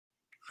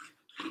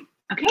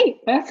Okay,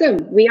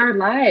 awesome. We are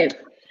live.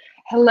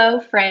 Hello,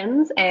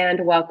 friends,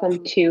 and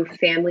welcome to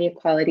Family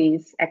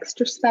Equality's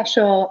extra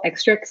special,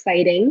 extra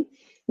exciting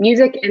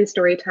music and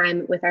story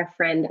time with our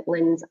friend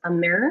Lindz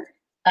Amer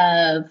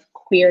of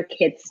Queer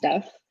Kid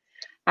Stuff.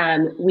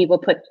 We will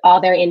put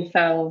all their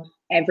info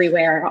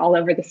everywhere, all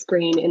over the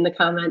screen in the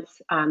comments,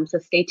 so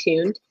stay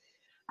tuned.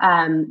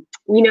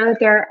 We know that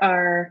there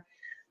are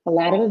a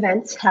lot of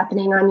events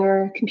happening on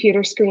your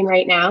computer screen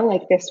right now,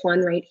 like this one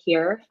right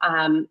here.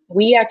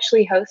 We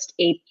actually host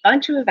a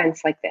bunch of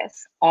events like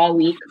this all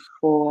week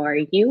for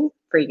you,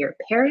 for your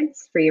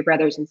parents, for your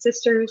brothers and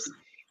sisters,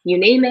 you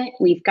name it,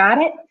 we've got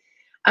it.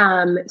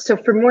 So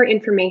for more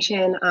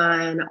information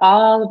on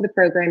all of the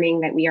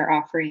programming that we are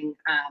offering,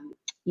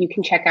 you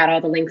can check out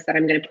all the links that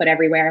I'm going to put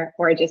everywhere,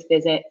 or just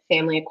visit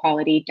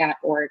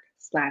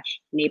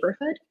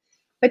familyequality.org/neighborhood.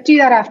 But do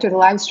that after the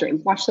live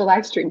stream. Watch the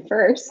live stream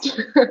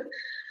first.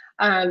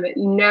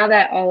 Now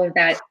that all of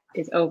that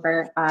is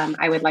over,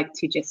 I would like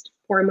to just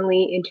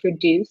formally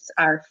introduce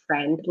our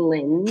friend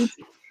Lindz.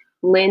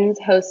 Lindz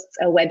hosts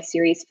a web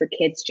series for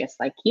kids just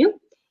like you.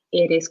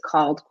 It is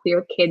called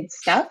Queer Kid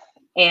Stuff,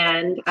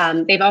 and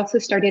they've also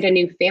started a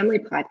new family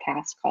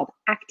podcast called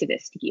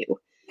Activist You.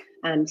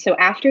 So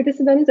after this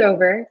event is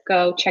over,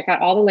 go check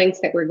out all the links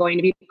that we're going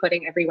to be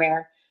putting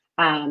everywhere,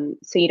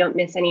 so you don't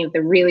miss any of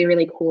the really,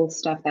 really cool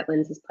stuff that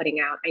Lindz is putting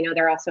out. I know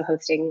they're also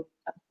hosting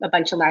a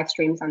bunch of live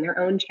streams on their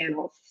own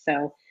channels,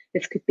 so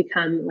this could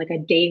become like a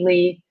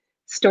daily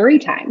story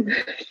time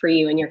for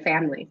you and your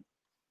family.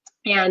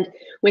 And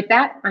with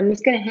that, I'm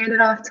just going to hand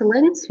it off to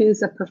Lindz,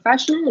 who's a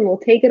professional, and will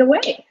take it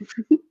away.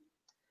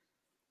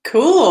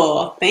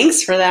 Cool.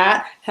 Thanks for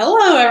that.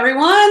 Hello,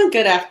 everyone.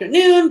 Good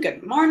afternoon,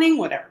 good morning,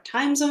 whatever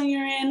time zone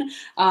you're in.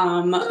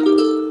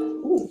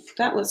 Ooh,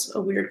 that was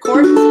a weird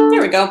chord.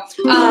 There we go.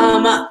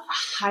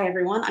 Hi,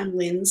 everyone. I'm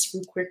Lindz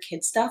from Queer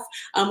Kid Stuff.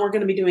 We're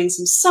going to be doing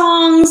some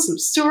songs, some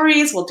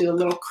stories. We'll do a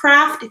little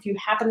craft. If you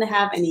happen to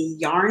have any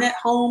yarn at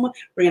home,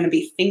 we're going to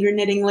be finger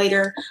knitting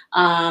later.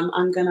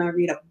 I'm going to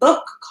read a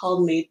book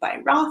called Made by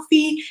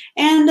Rafi,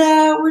 and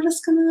we're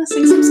just going to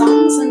sing some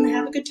songs and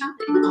have a good time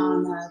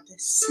on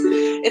this.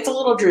 It's a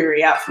little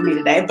dreary out for me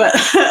today, but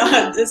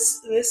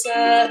this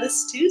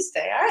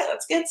Tuesday. All right,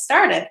 let's get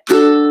started.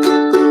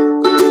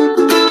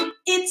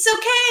 It's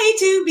okay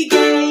to be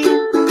gay.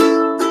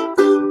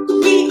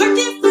 We are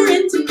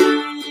different in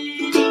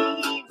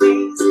many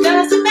ways.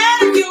 Doesn't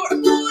matter if you're a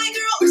boy,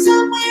 girl, or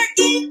somewhere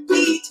in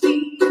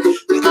between.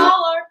 We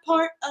all are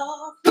part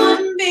of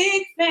one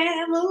big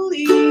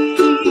family.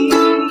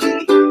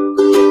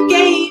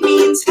 Gay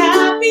means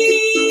happy.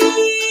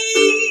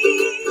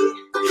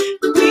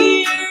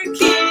 Queer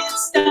Kid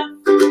Stuff.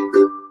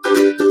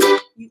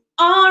 You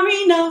are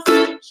enough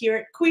here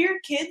at Queer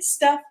Kid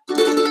Stuff.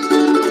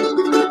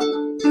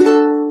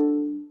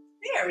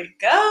 There we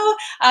go.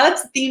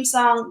 That's the theme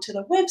song to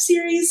the web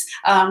series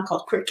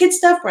called Queer Kid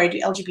Stuff, where I do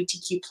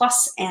LGBTQ+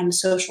 and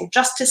social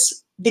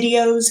justice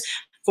videos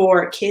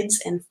for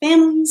kids and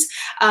families.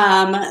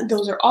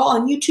 Those are all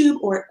on YouTube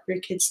or at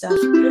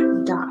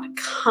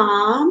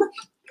queerkidstuff.com.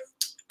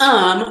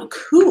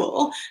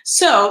 Cool.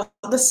 So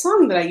the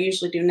song that I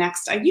usually do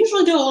next, I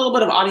usually do a little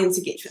bit of audience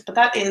engagement, but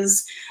that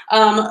is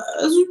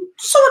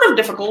sort of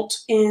difficult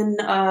in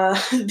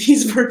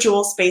these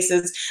virtual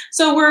spaces.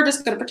 So we're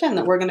just going to pretend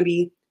that we're going to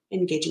be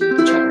engaging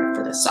with each other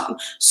for this song.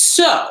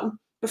 So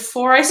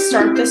before I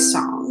start this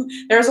song,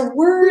 there's a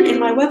word in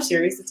my web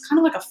series that's kind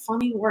of like a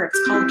funny word.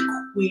 It's called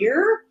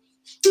queer.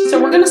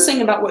 So we're going to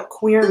sing about what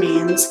queer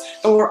means,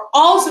 but we're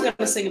also going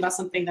to sing about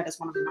something that is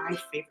one of my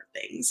favorite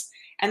things,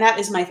 and that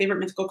is my favorite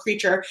mythical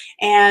creature.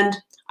 And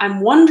I'm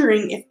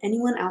wondering if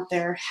anyone out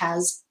there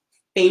has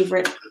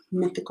favorite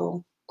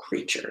mythical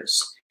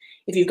creatures.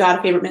 If you've got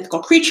a favorite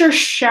mythical creature,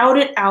 shout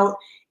it out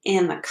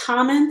in the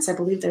comments. I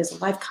believe there's a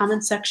live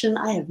comment section.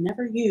 I have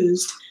never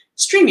used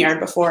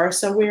StreamYard before,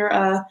 so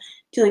we're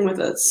dealing with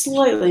a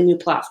slightly new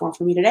platform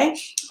for me today.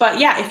 But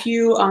yeah, if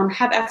you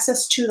have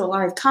access to the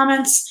live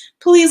comments,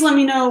 please let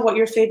me know what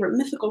your favorite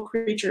mythical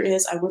creature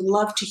is. I would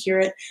love to hear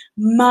it.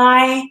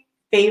 My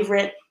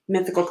favorite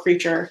mythical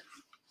creature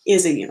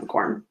is a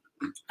unicorn.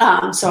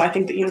 So I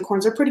think that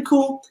unicorns are pretty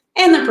cool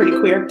and they're pretty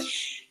queer.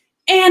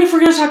 And if we're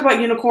going to talk about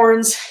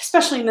unicorns,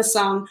 especially in this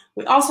song,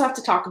 we also have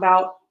to talk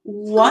about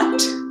what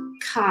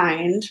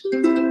kind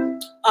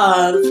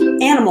of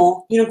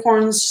animal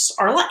unicorns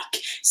are like.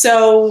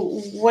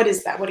 So what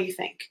is that? What do you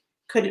think?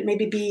 Could it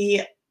maybe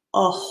be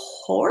a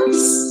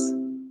horse?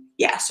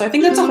 Yeah, so I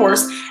think that's a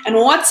horse. And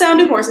what sound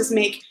do horses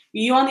make?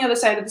 You on the other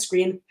side of the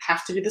screen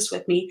have to do this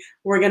with me.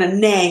 We're going to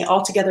neigh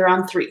all together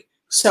on 3.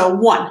 So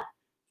 1,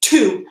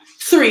 2,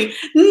 3,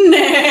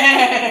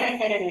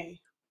 neigh.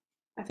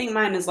 I think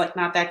mine is like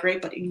not that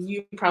great, but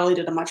you probably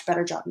did a much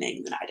better job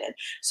neighing than I did.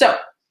 So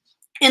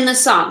in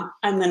this song,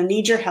 I'm going to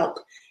need your help,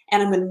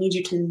 and I'm going to need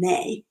you to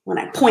neigh when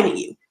I point at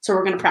you. So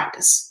we're going to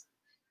practice.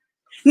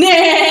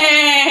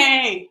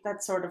 Neigh!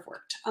 That sort of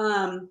worked.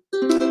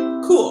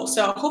 Cool.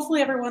 So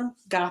hopefully everyone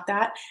got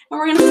that. And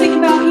we're going to sing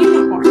about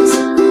unicorns.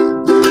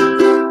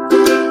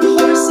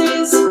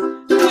 Horses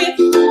with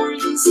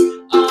horns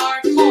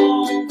are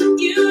called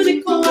unicorns.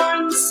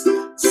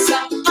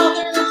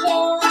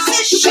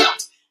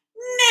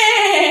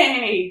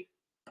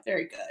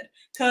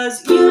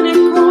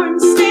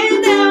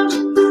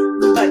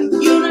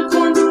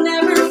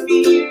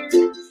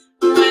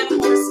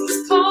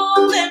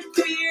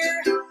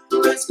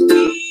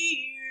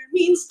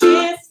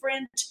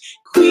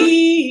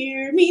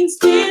 means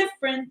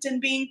different,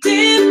 and being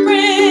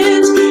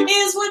different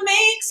is what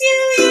makes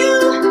you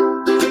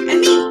you and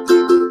me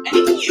and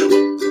even you.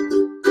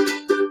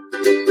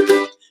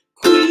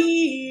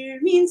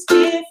 Queer means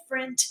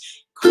different.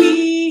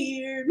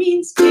 Queer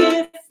means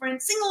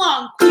different. Sing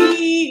along.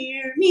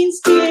 Queer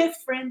means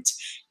different.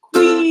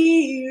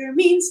 Queer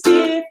means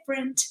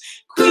different.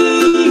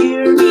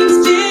 Queer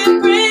means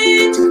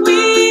different.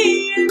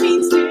 Queer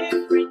means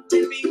different.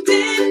 And being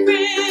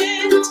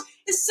different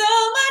is so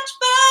much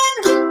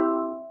fun.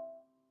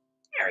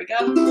 There we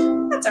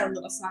go. That's our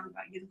little song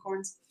about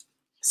unicorns.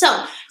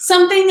 So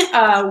something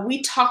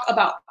we talk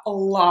about a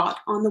lot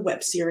on the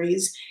web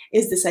series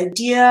is this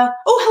idea.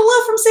 Oh,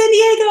 hello from San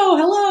Diego.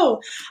 Hello.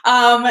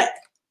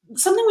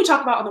 Something we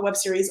talk about on the web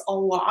series a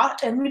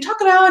lot, and we talk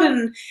about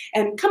and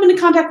come into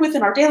contact with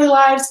in our daily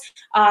lives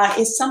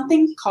is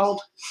something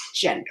called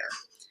gender.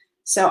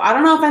 So I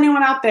don't know if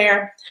anyone out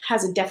there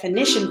has a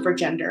definition for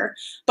gender,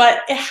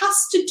 but it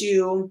has to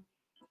do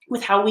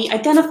with how we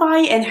identify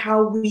and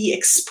how we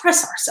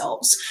express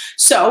ourselves.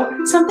 So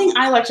something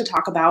I like to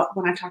talk about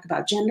when I talk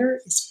about gender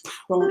is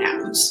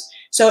pronouns.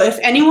 So if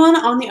anyone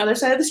on the other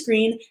side of the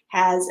screen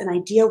has an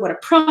idea what a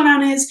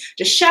pronoun is,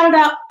 just shout it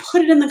out,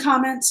 put it in the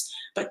comments.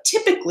 But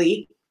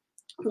typically,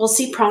 we'll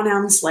see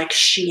pronouns like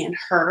she and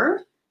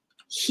her,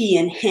 he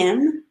and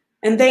him,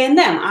 and they and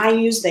them. I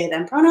use they,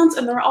 them pronouns,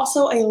 and there are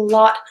also a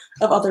lot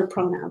of other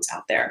pronouns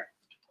out there.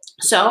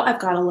 So I've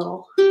got a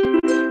little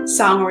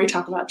song where we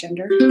talk about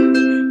gender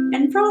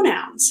and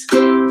pronouns.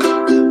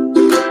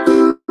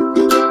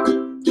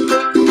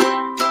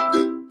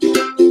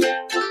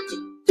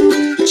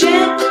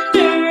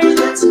 Gender,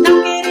 let's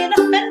not get in a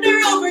fender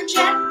over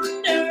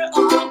gender,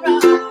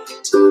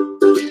 alright.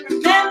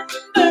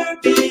 Remember,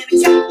 being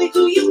exactly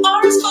who you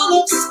are is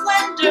full of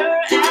splendor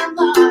and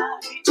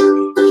light.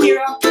 Here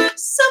are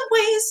some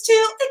ways to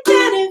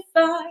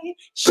identify.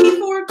 She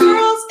for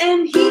girls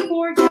and he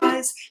for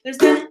guys. There's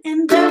them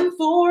and them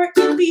for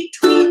in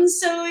between,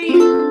 so you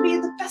can be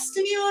the best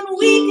of you and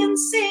we can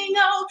sing.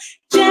 Oh,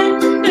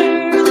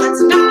 gender,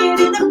 let's not get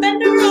in a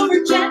bender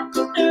over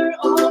gender,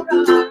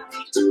 alright.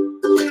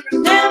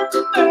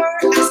 Remember,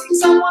 asking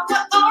someone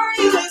what are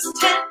you is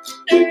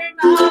tender,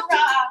 not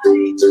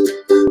right.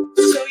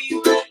 So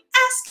you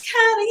ask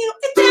how do you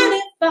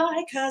identify,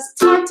 cause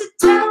it's hard to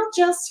tell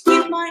just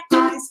with my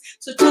eyes.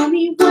 So tell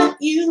me what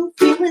you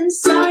feel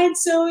inside,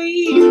 so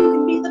you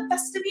can be the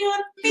best of you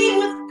and be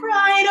with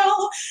pride.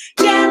 Oh,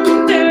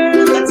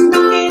 gender, let's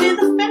not get in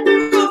the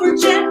fender over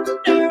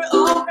gender,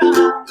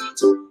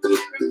 alright.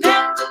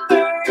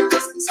 Remember,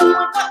 asking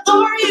someone what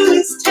are you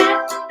is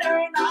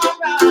tender, not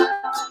right.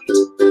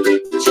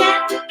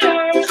 Gender,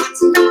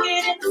 let's not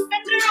get in the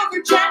fender over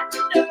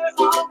gender,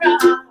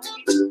 alright.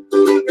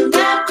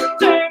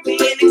 Remember,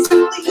 being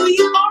exactly who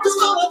you are is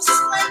full of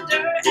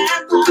splendor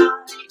and light.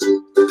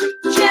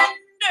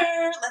 Gender,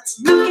 let's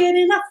not get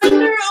in a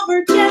fender over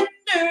gender,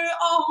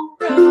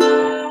 alright.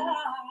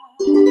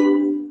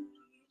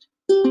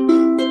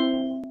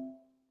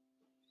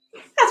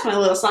 That's my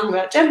little song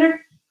about gender.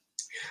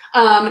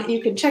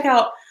 You can check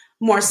out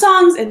more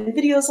songs and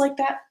videos like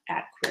that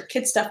at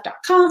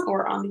queerkidstuff.com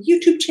or on the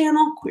YouTube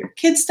channel, Queer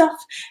Kid Stuff.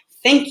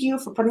 Thank you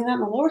for putting that in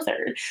the lower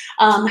third.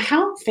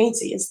 How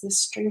fancy is this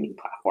streaming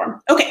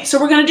platform? Okay, so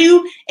we're gonna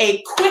do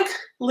a quick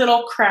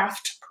little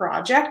craft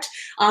project.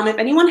 If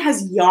anyone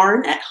has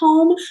yarn at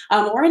home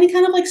or any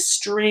kind of like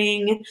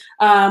string,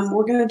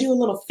 we're gonna do a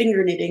little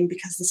finger knitting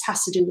because this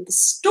has to do with the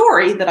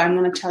story that I'm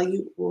gonna tell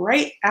you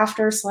right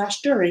after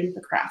 / during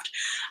the craft.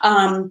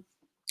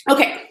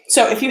 Okay,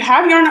 so if you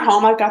have yarn at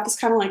home, I've got this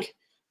kind of like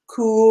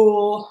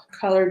cool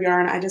colored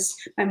yarn.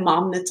 My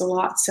mom knits a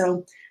lot,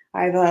 so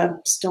I've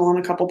stolen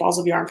a couple balls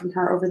of yarn from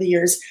her over the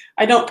years.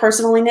 I don't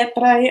personally knit,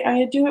 but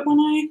I do it when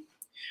I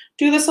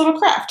do this little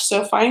craft.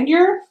 So find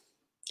your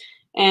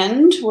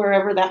end,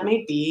 wherever that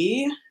may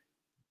be.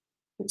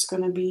 It's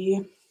going to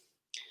be,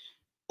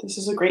 this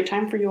is a great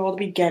time for you all to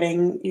be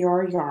getting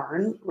your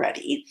yarn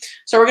ready.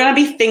 So we're going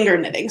to be finger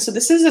knitting. So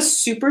this is a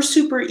super,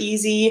 super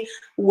easy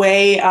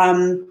way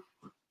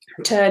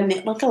to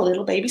knit like a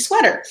little baby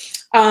sweater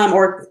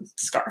or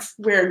scarf.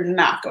 We're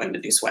not going to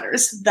do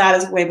sweaters. That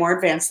is way more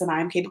advanced than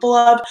I'm capable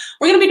of.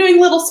 We're going to be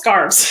doing little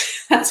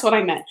scarves. That's what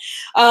I meant.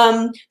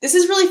 This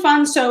is really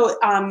fun. So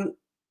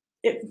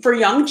for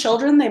young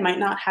children, they might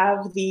not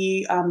have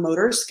the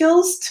motor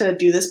skills to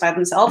do this by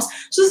themselves.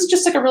 So this is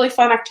just like a really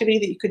fun activity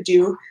that you could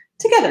do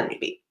together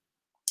maybe.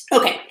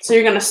 Okay, so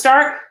you're going to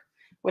start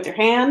with your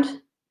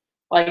hand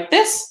like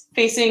this,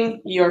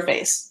 facing your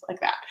face, like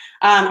that.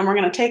 And we're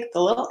going to take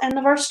the little end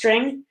of our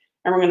string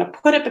and we're going to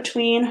put it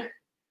between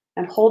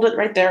and hold it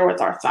right there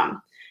with our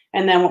thumb.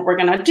 And then what we're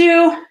going to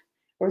do,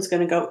 we're just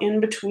going to go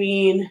in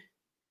between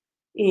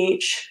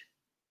each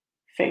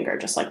finger,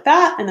 just like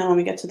that. And then when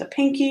we get to the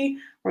pinky,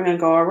 we're going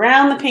to go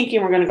around the pinky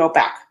and we're going to go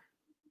back,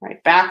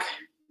 right? Back,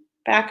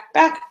 back,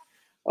 back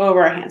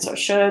over our hand. So it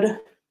should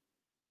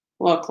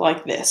look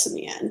like this in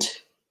the end.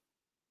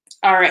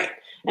 All right.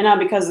 And now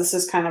because this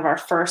is kind of our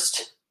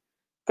first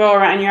go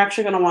around, you're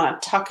actually going to want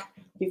to tuck,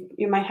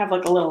 you might have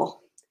like a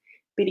little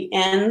bitty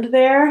end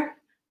there.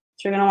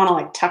 So you're gonna wanna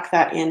like tuck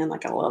that in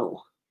like a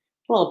little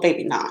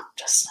baby knot.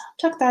 Just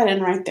tuck that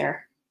in right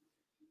there.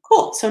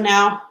 Cool, so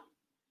now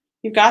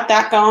you've got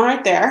that going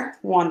right there.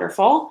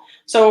 Wonderful.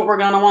 So what we're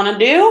gonna wanna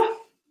do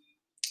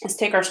is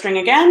take our string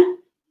again.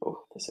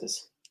 Oh, this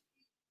is,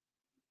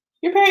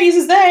 your parent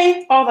uses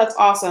they. Oh, that's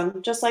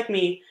awesome, just like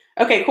me.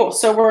 Okay, cool,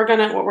 so what we're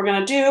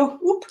gonna do,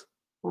 whoop,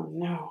 oh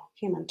no,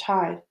 came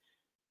untied.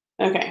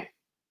 Okay,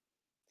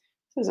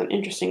 this is an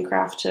interesting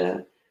craft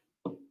to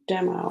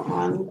demo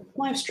on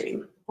live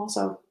stream.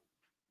 Also,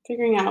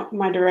 figuring out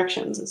my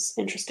directions is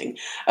interesting.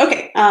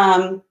 Okay,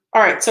 all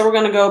right, so we're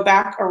gonna go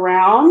back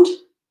around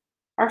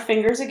our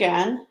fingers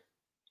again.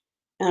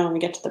 And when we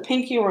get to the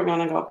pinky, we're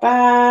gonna go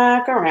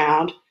back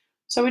around.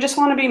 So we just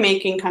wanna be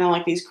making kind of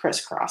like these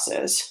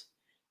crisscrosses.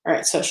 All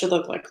right, so it should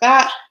look like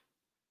that.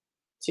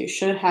 So you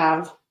should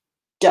have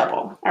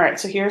double. All right,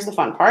 so here's the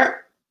fun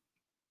part.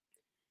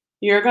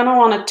 You're gonna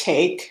wanna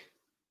take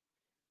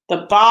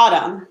the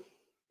bottom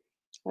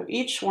of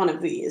each one of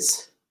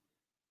these,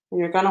 and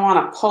you're gonna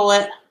wanna pull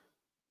it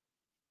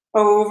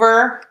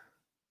over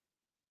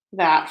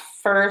that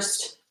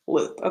first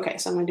loop. Okay,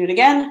 so I'm gonna do it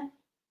again.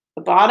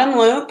 The bottom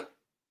loop,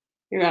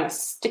 you're gonna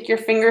stick your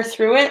finger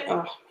through it. Oh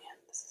man,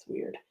 this is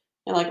weird.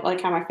 I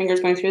like how my finger's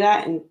going through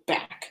that and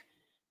back.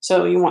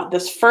 So you want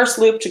this first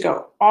loop to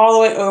go all the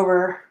way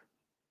over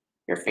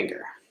your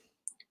finger.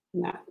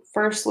 And that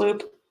first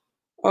loop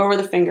over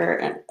the finger,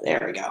 and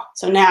there we go.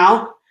 So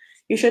now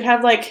you should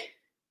have like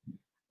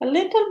a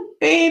little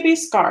baby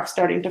scarf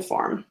starting to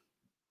form.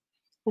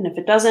 And if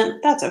it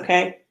doesn't, that's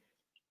okay.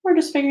 We're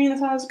just figuring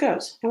this out as it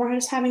goes, and we're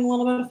just having a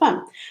little bit of fun.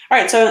 All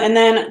right, so and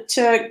then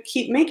to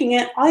keep making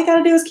it, all you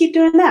gotta do is keep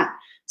doing that.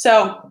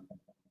 So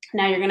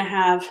now you're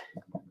gonna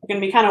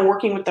be kind of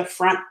working with the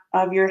front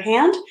of your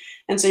hand,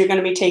 and so you're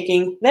gonna be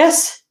taking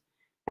this,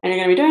 and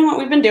you're gonna be doing what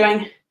we've been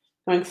doing,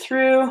 going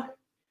through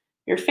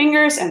your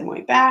fingers and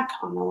way back,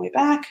 on the way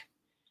back,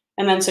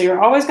 and then so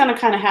you're always gonna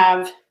kind of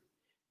have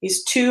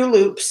these two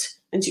loops,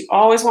 and you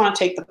always want to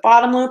take the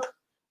bottom loop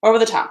over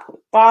the top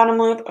loop, bottom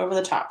loop over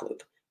the top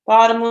loop,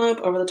 bottom loop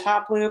over the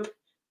top loop,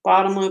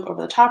 bottom loop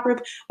over the top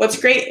loop. What's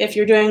great if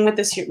you're doing with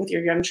this with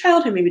your young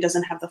child who maybe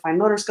doesn't have the fine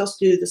motor skills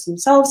to do this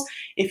themselves,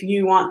 if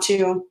you want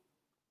to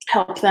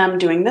help them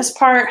doing this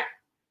part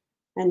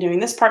and doing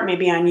this part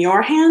maybe on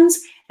your hands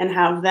and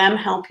have them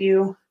help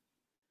you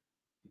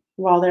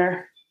while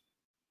they're,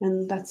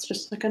 and that's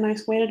just like a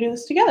nice way to do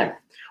this together.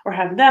 Or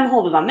have them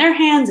hold it on their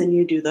hands and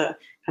you do the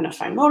kind of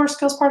fine motor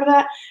skills part of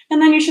that.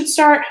 And then you should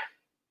start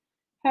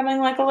having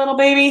like a little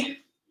baby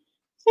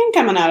thing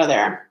coming out of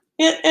there.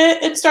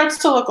 It starts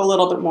to look a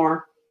little bit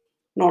more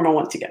normal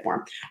once you get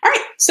more. All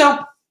right, so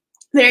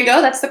there you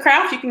go. That's the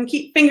craft. You can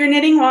keep finger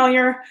knitting while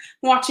you're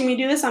watching me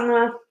do this. I'm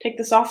gonna take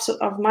this off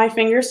of my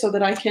fingers so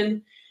that I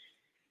can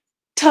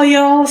tell you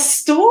all a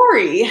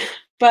story.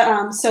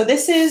 But so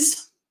this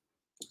is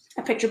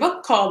a picture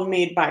book called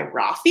Made by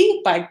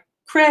Rafi by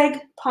Craig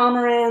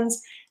Pomeranz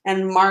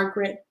and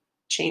Margaret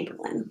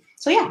Chamberlain.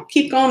 So yeah,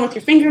 keep going with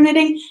your finger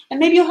knitting, and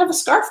maybe you'll have a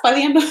scarf by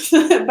the end of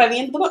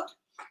the book.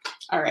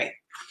 All right.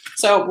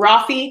 So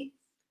Rafi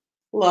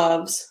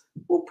loves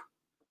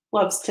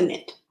to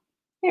knit.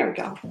 There we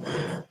go.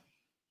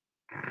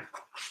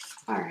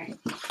 All right.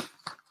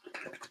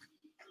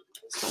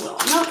 Just a little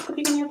note at the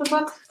beginning of the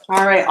book.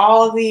 All right,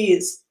 all of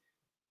these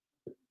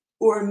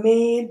were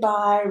made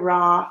by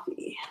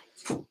Rafi.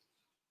 All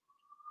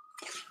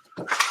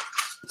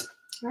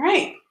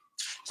right.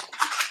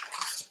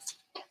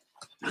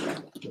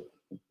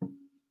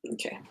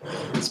 Okay,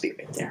 let's be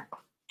right there.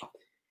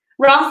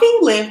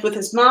 Rafi lived with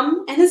his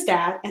mom and his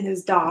dad and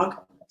his dog,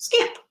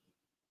 Scamp.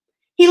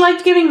 He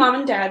liked giving mom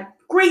and dad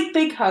great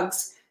big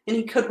hugs, and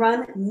he could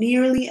run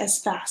nearly as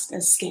fast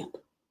as Scamp.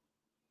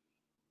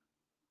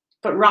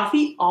 But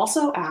Rafi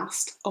also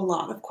asked a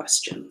lot of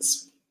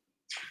questions.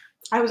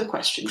 I was a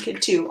question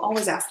kid too,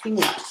 always asking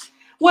what.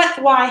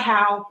 What, why,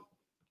 how?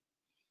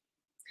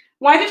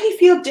 Why did he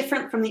feel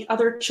different from the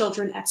other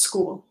children at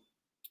school?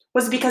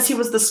 Was it because he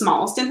was the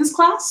smallest in his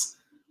class?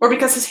 Or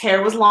because his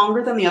hair was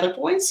longer than the other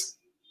boys?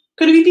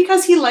 Could it be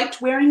because he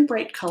liked wearing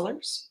bright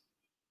colors?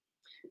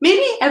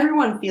 Maybe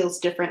everyone feels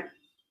different,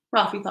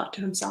 Rafi thought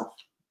to himself.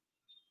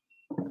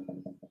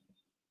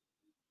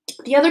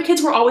 The other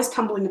kids were always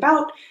tumbling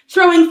about,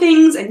 throwing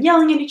things and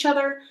yelling at each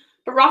other,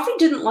 but Rafi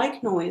didn't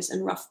like noise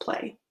and rough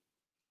play.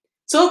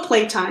 So at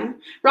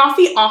playtime,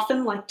 Rafi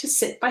often liked to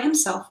sit by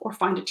himself or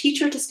find a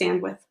teacher to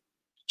stand with,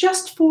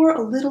 just for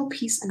a little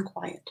peace and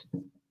quiet.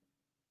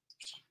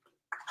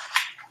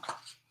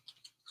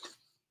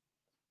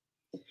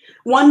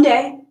 One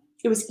day,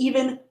 it was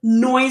even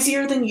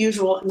noisier than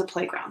usual in the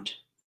playground.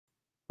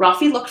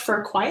 Rafi looked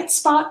for a quiet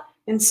spot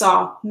and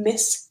saw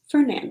Miss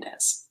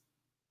Fernandez.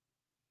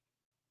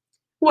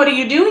 "What are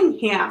you doing?"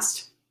 he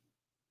asked.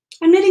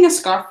 "I'm knitting a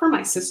scarf for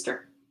my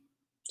sister,"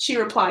 she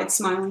replied,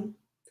 smiling.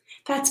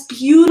 "That's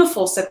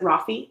beautiful," said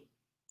Rafi.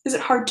 "Is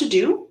it hard to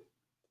do?"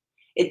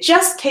 "It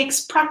just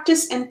takes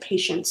practice and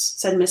patience,"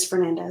 said Miss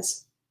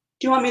Fernandez.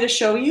 "Do you want me to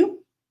show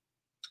you?"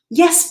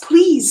 "Yes,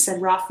 please,"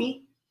 said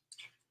Rafi.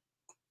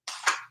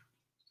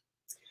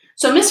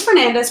 So Miss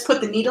Fernandez put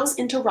the needles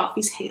into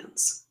Rafi's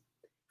hands.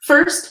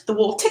 First, the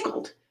wool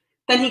tickled.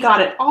 Then he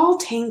got it all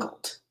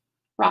tangled.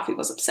 Rafi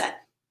was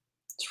upset.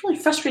 It's really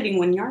frustrating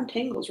when yarn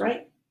tangles,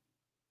 right?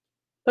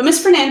 But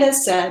Miss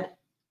Fernandez said,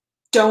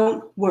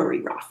 "Don't worry,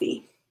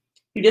 Rafi.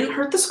 You didn't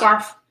hurt the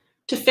scarf.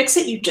 To fix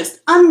it, you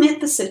just unknit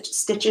the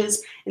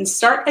stitches and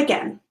start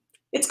again.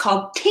 It's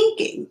called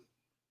tanking.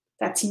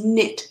 That's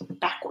knit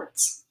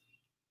backwards."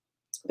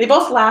 They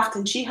both laughed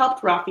and she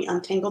helped Rafi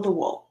untangle the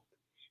wool.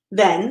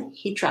 Then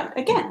he tried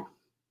again.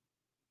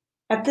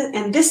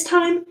 And this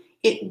time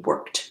it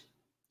worked.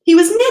 He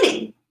was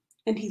knitting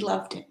and he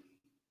loved it.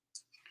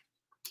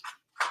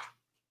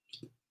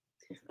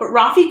 But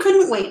Rafi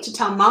couldn't wait to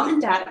tell Mom and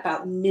Dad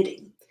about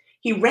knitting.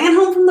 He ran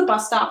home from the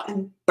bus stop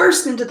and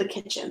burst into the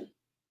kitchen.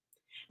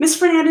 "Miss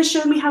Fernandez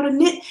showed me how to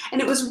knit,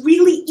 and it was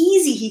really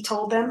easy," he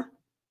told them.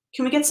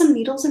 "Can we get some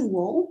needles and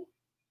wool?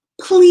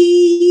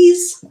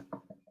 Please?"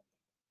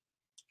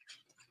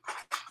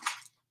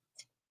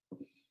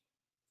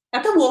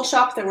 At the wool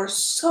shop, there were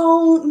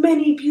so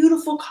many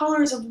beautiful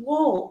colors of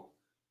wool.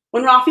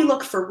 When Rafi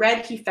looked for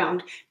red, he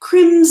found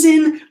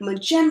crimson,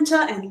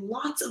 magenta, and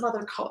lots of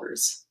other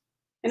colors.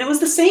 And it was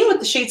the same with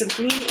the shades of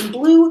green and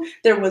blue.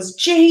 There was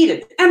jade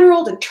and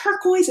emerald and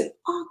turquoise and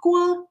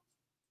aqua.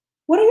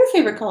 What are your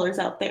favorite colors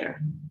out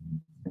there?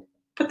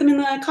 Put them in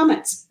the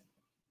comments.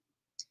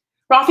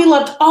 Rafi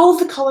loved all of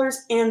the colors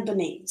and the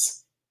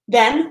names.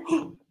 Then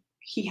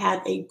he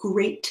had a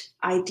great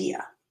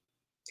idea.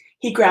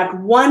 He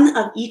grabbed one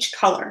of each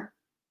color.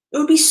 It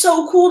would be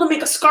so cool to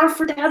make a scarf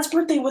for Dad's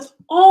birthday with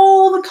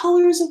all the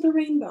colors of the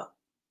rainbow.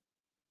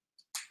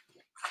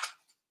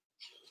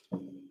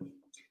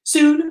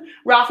 Soon,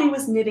 Rafi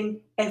was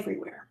knitting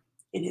everywhere.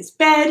 In his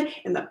bed,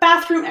 in the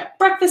bathroom, at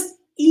breakfast,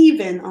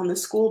 even on the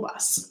school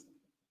bus.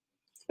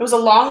 It was a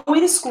long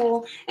way to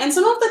school, and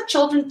some of the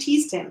children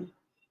teased him.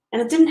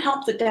 And it didn't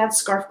help that Dad's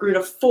scarf grew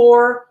to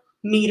 4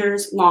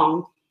 meters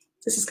long.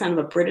 This is kind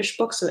of a British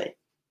book, so they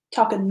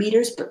talk in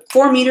meters, but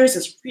 4 meters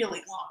is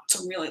really long. It's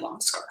a really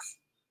long scarf.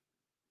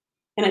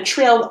 And it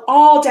trailed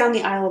all down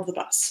the aisle of the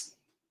bus.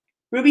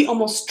 Ruby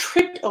almost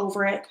tripped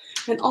over it,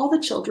 and all the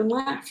children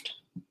laughed.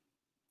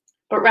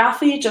 But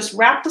Rafi just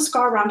wrapped the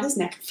scarf around his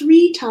neck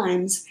 3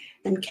 times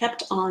and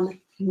kept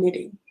on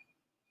knitting.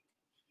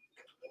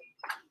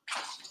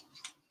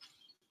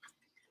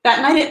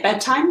 That night at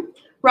bedtime,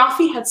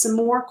 Rafi had some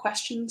more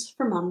questions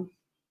for Mom.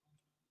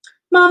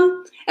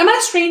 "Mom, am I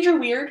strange or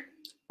weird?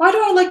 Why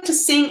do I like to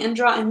sing and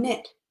draw and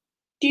knit?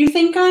 Do you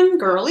think I'm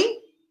girly?"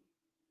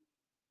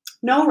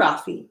 "No,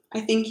 Rafi.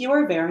 I think you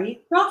are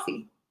very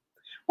Rafi.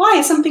 Why?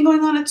 Is something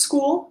going on at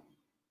school?"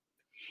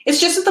 "It's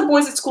just that the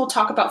boys at school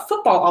talk about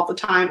football all the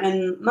time,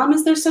 and Mom,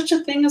 is there such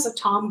a thing as a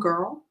Tom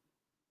girl?"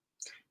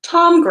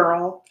 "Tom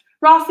girl.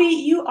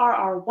 Rafi, you are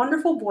our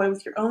wonderful boy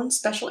with your own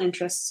special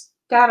interests.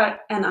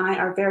 Dad and I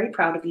are very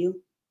proud of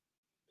you."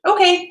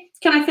 "Okay,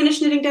 can I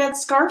finish knitting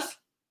Dad's scarf?"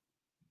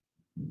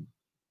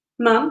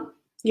 "Mom,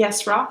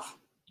 yes, Raf.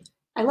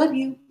 I love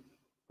you."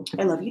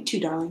 "I love you too,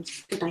 darling.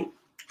 Good night."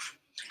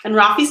 And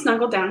Rafi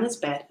snuggled down in his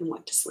bed and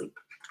went to sleep.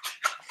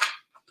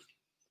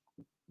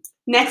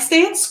 Next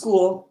day at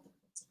school,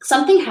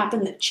 something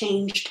happened that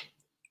changed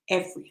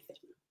everything.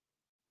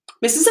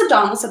 Mrs.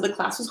 O'Donnell said the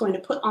class was going to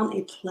put on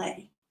a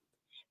play.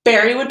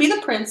 Barry would be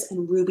the prince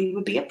and Ruby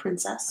would be a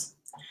princess.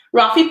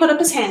 Rafi put up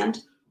his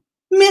hand.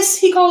 "Miss,"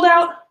 he called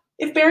out,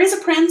 "if Barry's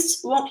a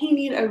prince, won't he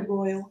need a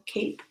royal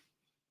cape?"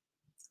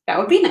 "That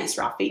would be nice,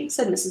 Rafi,"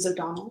 said Mrs.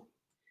 O'Donnell.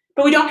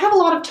 "But we don't have a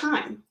lot of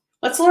time.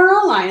 Let's learn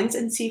our lines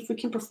and see if we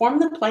can perform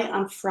the play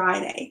on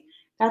Friday.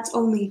 That's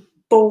only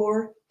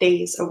 4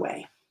 days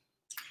away."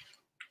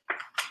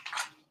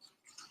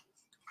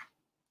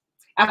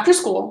 After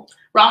school,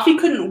 Rafi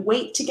couldn't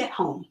wait to get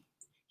home.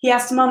 He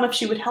asked Mom if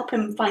she would help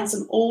him find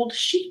some old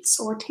sheets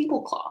or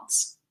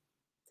tablecloths.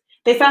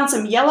 They found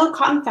some yellow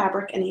cotton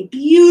fabric and a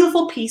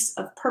beautiful piece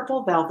of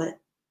purple velvet.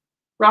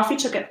 Rafi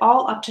took it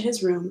all up to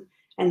his room,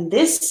 and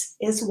this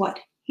is what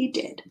he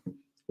did.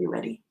 You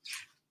ready?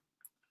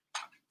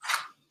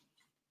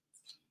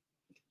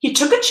 He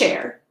took a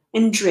chair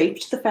and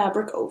draped the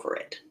fabric over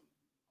it.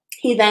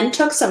 He then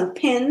took some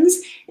pins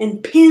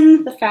and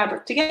pinned the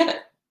fabric together.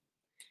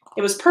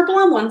 It was purple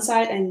on one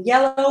side and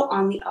yellow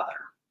on the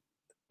other,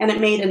 and it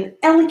made an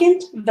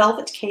elegant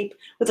velvet cape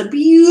with a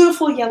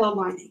beautiful yellow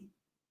lining.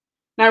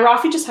 Now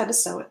Rafi just had to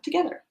sew it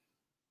together.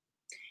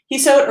 He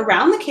sewed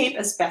around the cape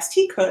as best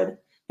he could,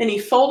 then he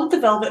folded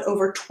the velvet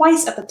over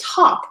twice at the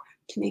top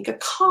to make a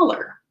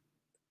collar.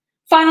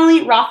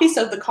 Finally, Rafi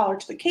sewed the collar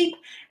to the cape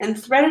and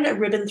threaded a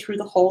ribbon through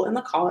the hole in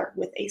the collar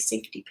with a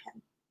safety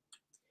pin.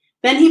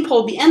 Then he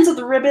pulled the ends of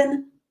the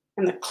ribbon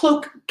and the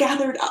cloak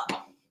gathered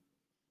up.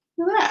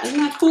 Look at that, isn't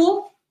that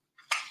cool?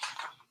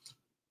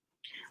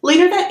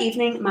 Later that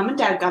evening, Mom and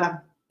Dad got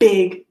a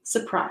big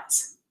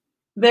surprise.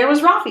 There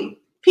was Rafi,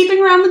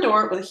 peeping around the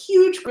door with a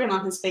huge grin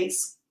on his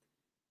face.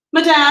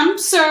 "Madame,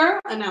 sir,"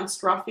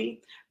 announced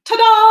Rafi.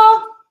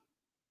 "Ta-da!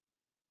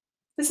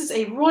 This is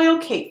a royal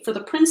cape for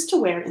the prince to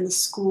wear in the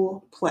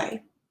school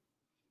play."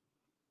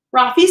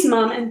 Rafi's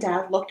Mom and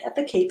Dad looked at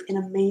the cape in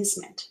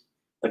amazement.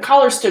 The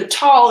collar stood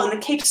tall and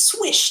the cape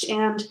swished,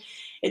 and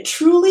it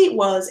truly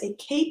was a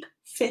cape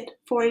fit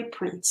for a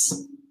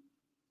prince.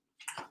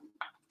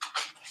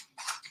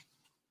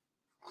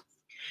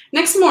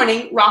 Next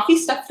morning, Rafi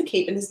stuffed the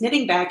cape in his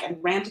knitting bag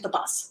and ran to the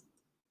bus.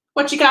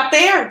 "What you got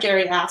there?"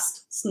 Jerry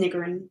asked,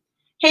 sniggering.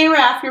 "Hey,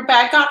 Raph, your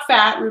bag got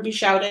fat," Ruby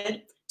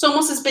shouted. "It's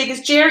almost as big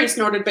as Jerry,"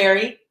 snorted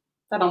Barry.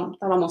 That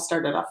almost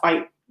started a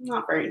fight.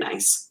 Not very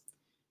nice.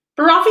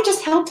 But Rafi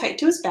just held tight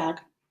to his bag.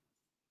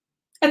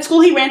 At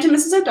school, he ran to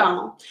Mrs.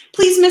 O'Donnell.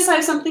 "Please, miss, I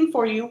have something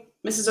for you."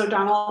 Mrs.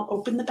 O'Donnell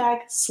opened the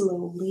bag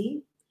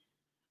slowly.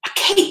 "A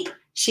cape!"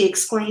 she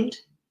exclaimed.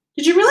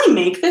 "Did you really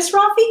make this,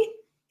 Rafi?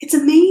 It's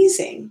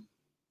amazing."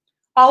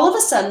 All of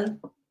a sudden,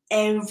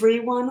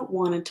 everyone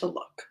wanted to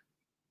look.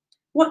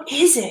 "What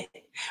is it?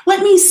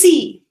 Let me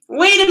see."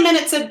 "Wait a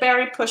minute," said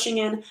Barry, pushing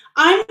in.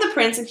 "I'm the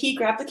prince," and he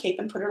grabbed the cape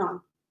and put it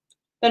on.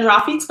 Then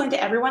Rafi explained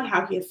to everyone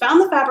how he had found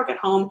the fabric at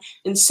home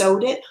and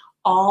sewed it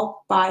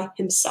all by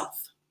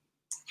himself.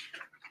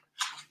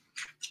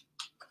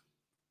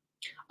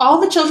 All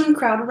the children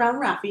crowded around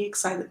Rafi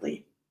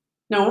excitedly.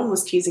 No one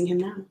was teasing him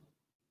now.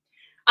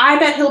 "I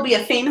bet he'll be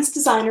a famous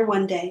designer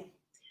one day.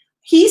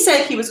 He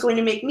said he was going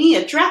to make me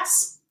a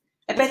dress.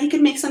 I bet he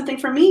could make something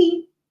for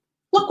me.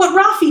 Look what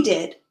Rafi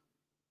did.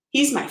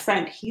 He's my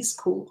friend. He's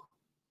cool."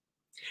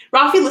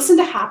 Rafi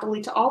listened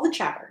happily to all the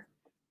chatter.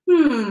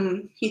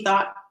 He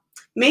thought,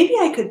 maybe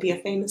I could be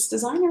a famous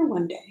designer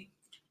one day.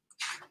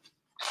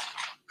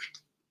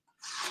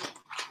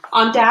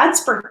 On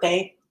Dad's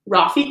birthday,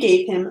 Rafi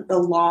gave him the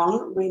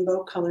long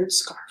rainbow-colored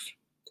scarf,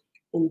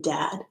 and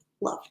Dad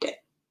loved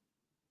it.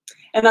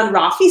 And on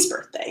Rafi's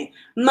birthday,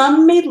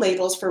 Mom made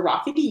labels for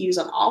Rafi to use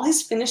on all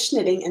his finished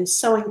knitting and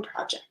sewing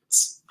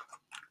projects.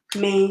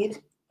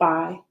 Made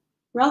by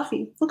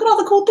Rafi. Look at all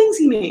the cool things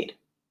he made.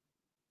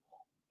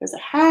 There's a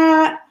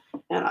hat,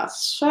 and a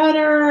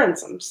sweater, and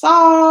some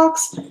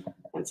socks,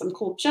 and some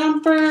cool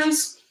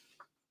jumpers.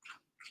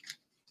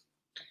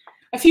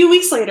 A few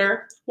weeks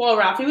later, while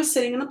Rafi was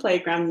sitting in the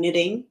playground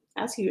knitting,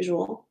 as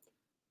usual,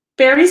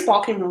 Barry's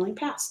ball came rolling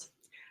past.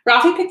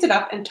 Rafi picked it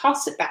up and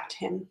tossed it back to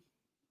him.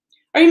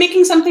 "Are you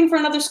making something for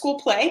another school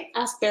play?"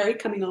 asked Barry,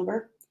 coming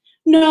over.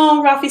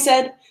 "No," Rafi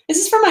said. "This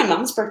is for my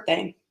mom's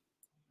birthday."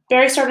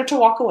 Barry started to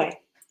walk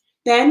away.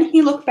 Then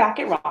he looked back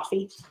at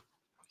Rafi.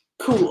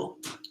 "Cool,"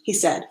 he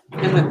said,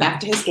 and went back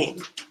to his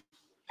game.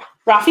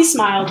 Rafi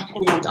smiled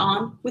and went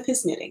on with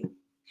his knitting.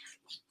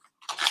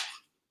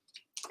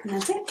 And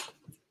that's it.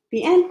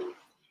 The end.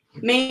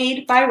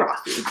 Made by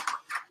Rafi,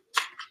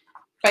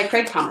 by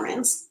Craig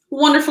Pomeranz.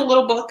 Wonderful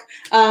little book.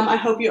 I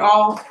hope you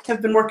all have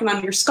been working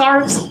on your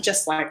scarves,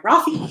 just like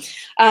Rafi.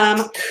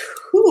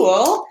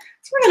 Cool.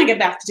 So we're going to get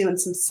back to doing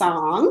some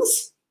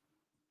songs.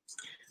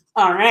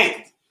 All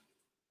right.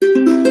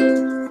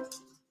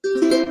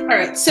 All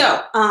right,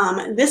 so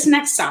this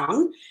next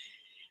song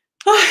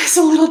is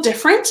a little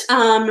different.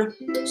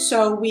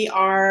 So we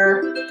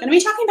are going to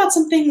be talking about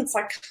something that's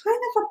like kind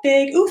of a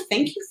big,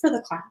 thank you for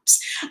the claps.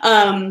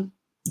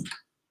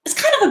 It's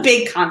kind of a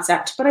big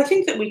concept, but I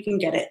think that we can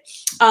get it.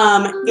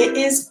 It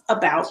is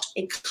about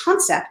a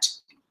concept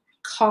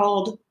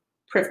called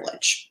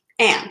privilege.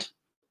 And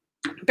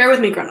bear with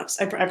me, grown-ups.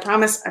 I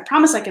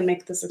promise I can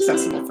make this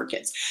accessible for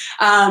kids.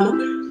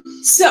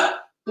 So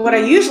what I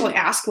usually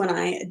ask when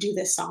I do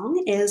this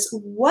song is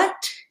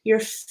what your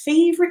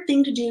favorite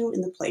thing to do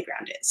in the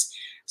playground is.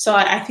 So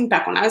I think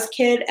back when I was a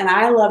kid and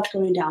I loved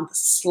going down the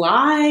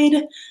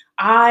slide.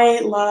 I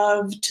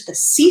loved the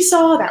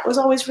seesaw. That was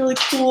always really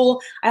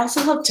cool. I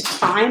also loved to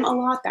climb a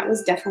lot. That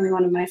was definitely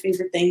one of my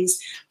favorite things.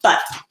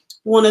 But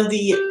one of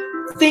the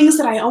things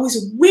that I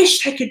always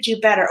wished I could do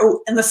better,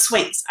 and the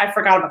swings. I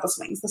forgot about the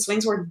swings. The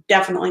swings were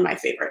definitely my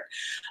favorite.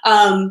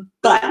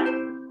 But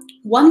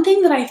one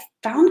thing that I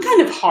found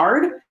kind of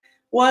hard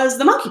was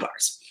the monkey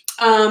bars.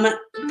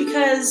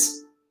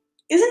 Because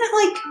isn't it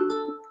like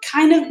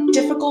kind of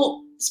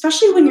difficult,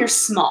 especially when you're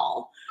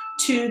small,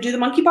 to do the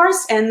monkey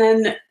bars? And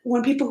then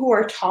when people who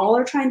are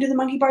taller try and do the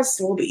monkey bars, it's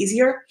a little bit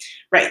easier.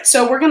 Right,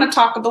 so we're going to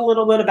talk a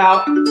little bit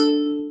about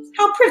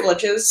how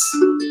privilege is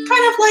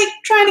kind of like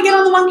trying to get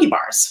on the monkey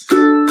bars.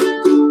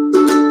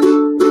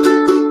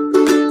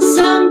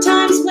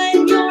 Sometimes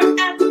when you're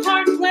at the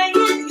park playing,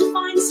 you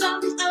find some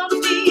of the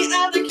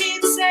other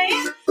kids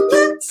saying,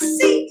 "Let's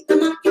see, the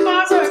monkey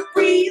bars are a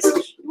breeze."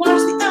 You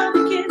watch the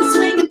other kids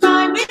swinging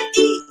by with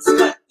ease,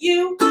 but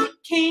you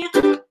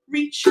can't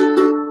reach.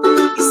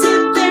 You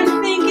sit there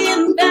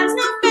thinking that's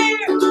not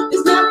fair.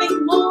 There's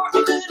nothing more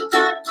I could have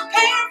done to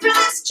prepare for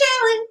this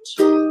challenge.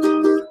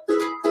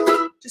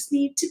 Just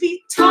need to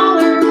be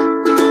taller,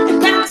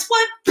 and that's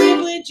what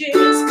privilege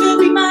is. Could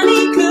be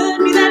money,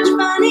 could be that you're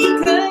funny,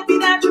 could be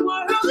that your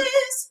world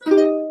is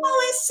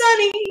always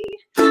sunny,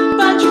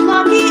 but you're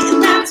lucky,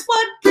 and that's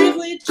what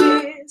privilege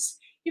is.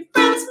 Your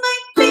friends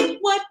might think,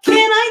 what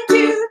can I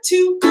do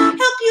to help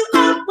you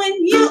out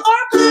when you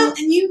are blue?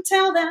 And you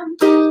tell them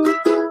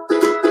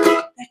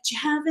that you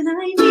have an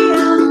idea.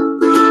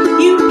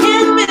 You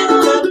can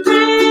build a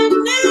brand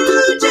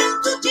new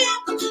jungle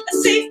gym, a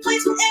safe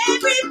place where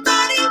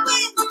everybody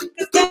wins,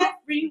 because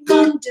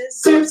everyone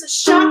deserves a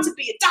shot to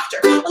be a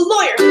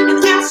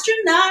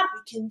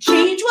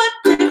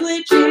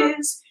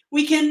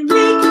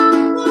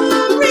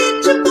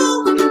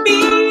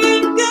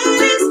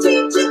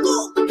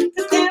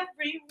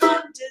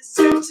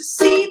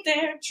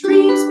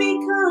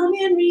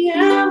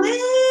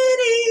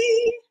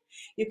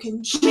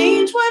can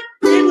change what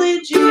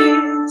privilege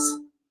is.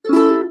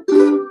 There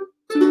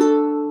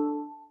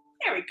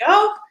we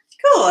go.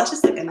 Cool. It's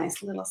just like a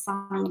nice little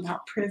song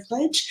about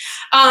privilege.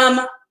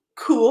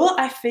 Cool.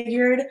 I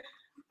figured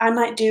I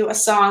might do a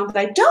song that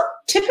I don't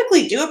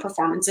typically do at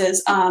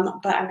performances,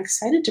 but I'm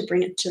excited to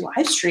bring it to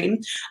live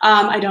stream.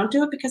 I don't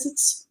do it because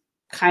it's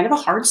kind of a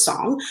hard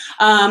song,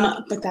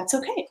 but that's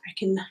okay. I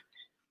can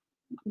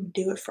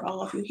do it for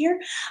all of you here.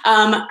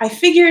 I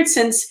figured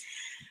since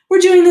we're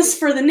doing this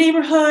for the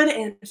neighborhood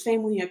and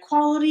family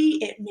equality,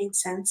 it made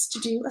sense to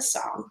do a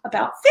song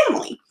about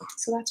family.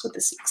 So that's what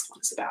this next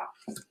one is about.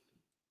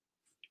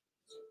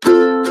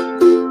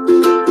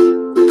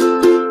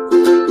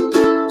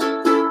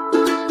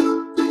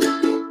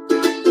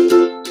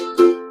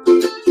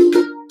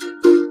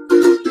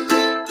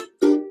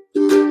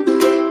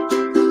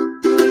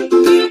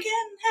 You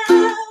can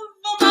have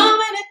a mom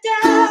and a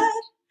dad,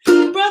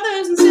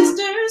 brothers and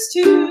sisters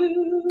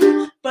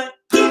too, but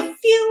if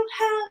you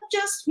have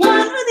just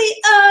one or the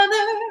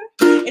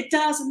other, it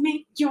doesn't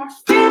make your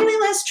family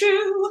less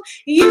true.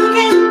 You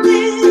can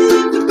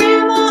live with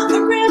grandma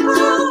or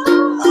grandpa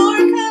or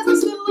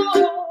cousins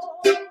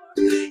galore.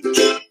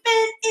 Even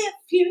if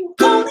you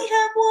only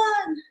have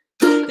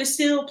one, there's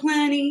still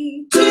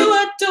plenty to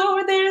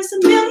adore. There's a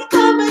million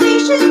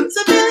combinations,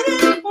 a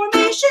billion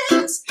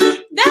formations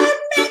that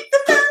make the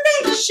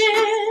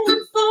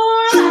foundation for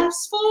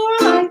laughs, for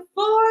life,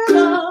 for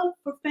love,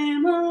 for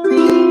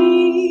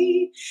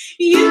family.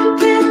 You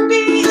can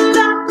be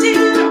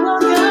adopted or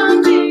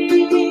welcomed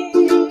in,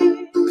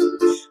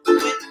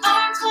 with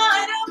arms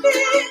wide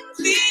open.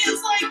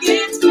 Feels like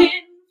it's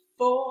been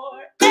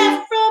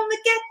forever from the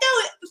get-go.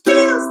 It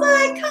feels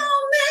like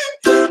home,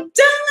 and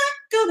don't let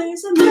go.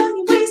 There's a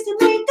million ways to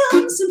make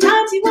them.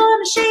 Sometimes you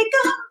want to shake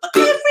them, but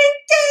every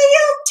day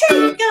you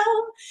take them,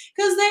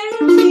 'cause they're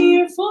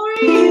here for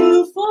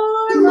you,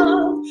 for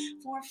love,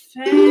 for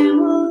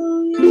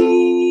family.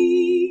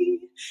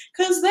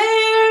 'Cause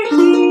they're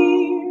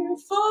here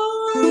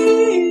for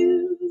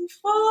you,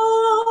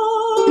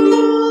 for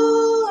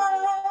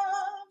love,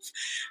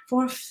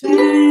 for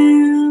family.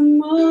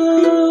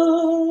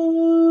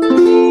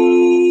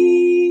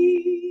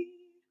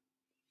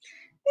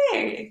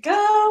 There you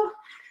go.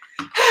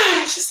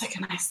 It's just like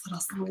a nice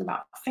little song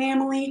about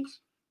family.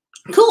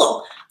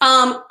 Cool.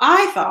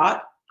 I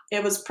thought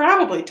it was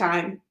probably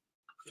time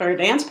for a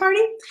dance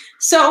party.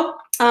 So,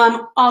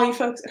 all you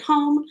folks at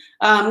home,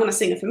 I'm going to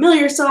sing a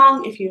familiar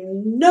song. If you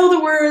know the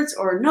words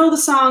or know the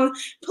song,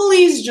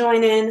 please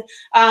join in.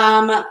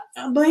 But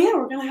yeah,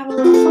 we're going to have a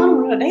little fun.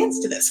 We're going to dance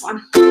to this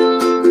one.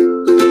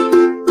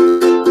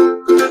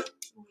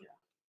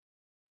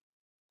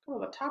 Oh,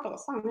 the top of the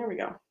song. There we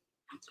go.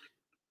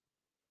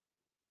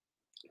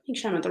 Make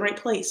sure I'm at the right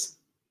place.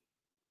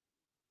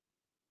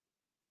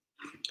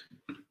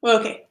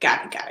 Okay,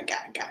 got it.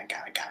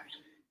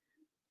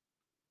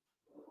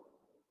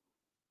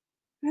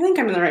 I think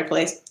I'm in the right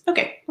place.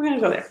 Okay, we're gonna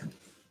go there.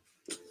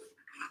 I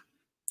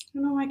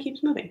don't know why it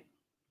keeps moving.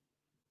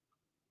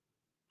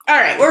 All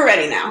right, we're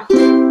ready now.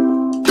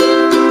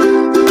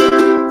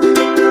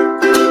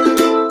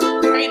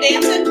 Are you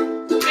dancing?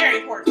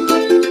 Very important.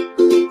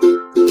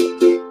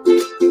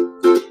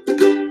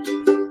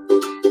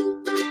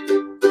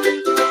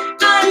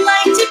 I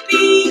like to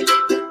be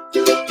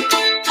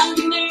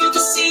under the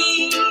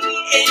sea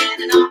in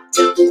an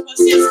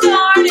octopus's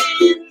garden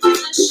in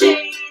the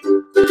shade.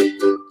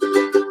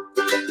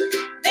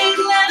 They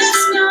let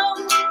us know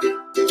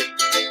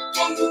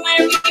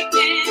where we've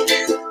been in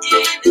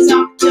this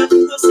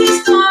octopus's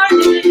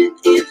garden in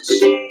the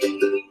shade.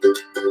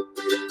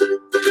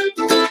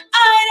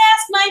 I'd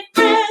ask my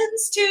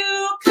friends to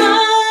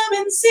come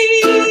and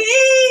see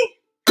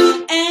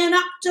an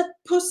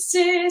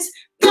octopus's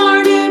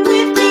garden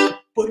with me.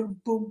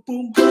 Boom, boom,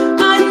 boom.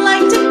 I'd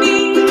like to be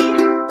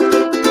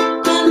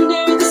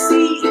under the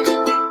sea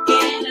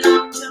in an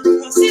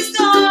octopus's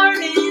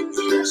garden in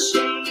the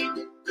shade.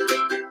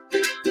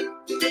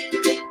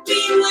 We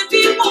would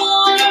be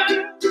warm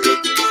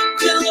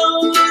below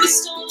the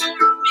storm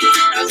in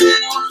our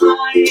little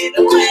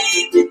hideaway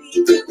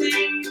beneath the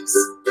waves.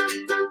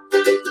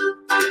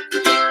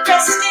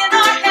 Resting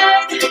our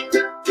head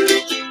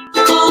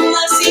on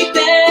the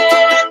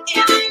seabed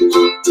in an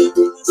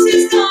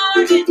octopus's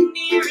garden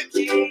near a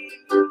cave.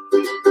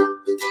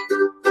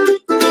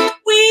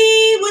 We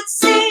would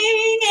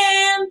sing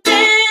and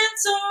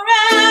dance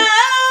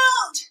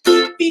around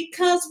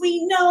because we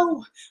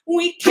know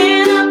we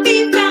cannot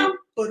be found.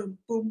 Boom,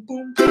 boom,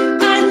 boom.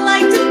 I'd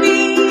like to be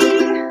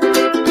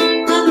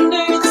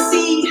under the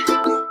sea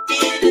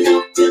in an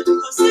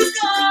octopus's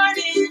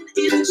garden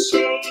in the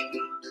shade.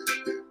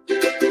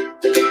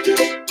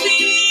 We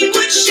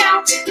would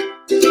shout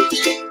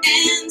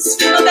and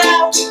swim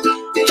about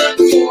the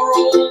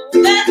coral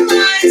that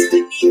lies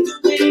beneath the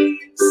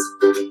waves.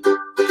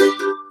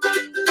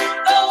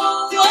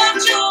 Oh, what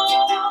joy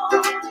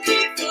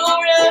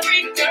for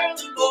every girl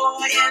and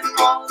boy and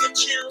all the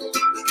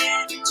children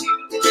too,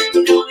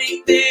 knowing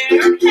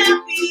they're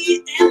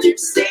happy and they're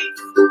safe.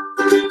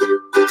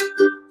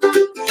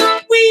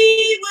 We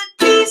would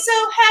be so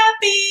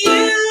happy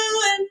you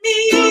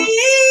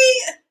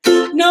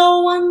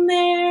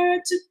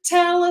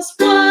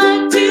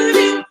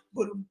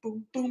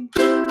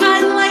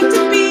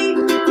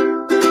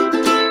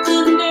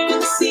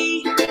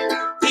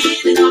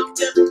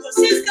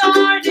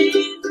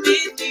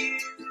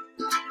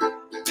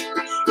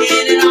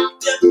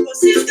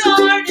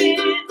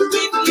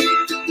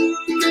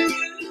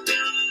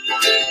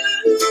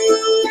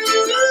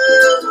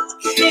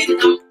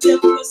to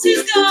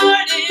Pussy's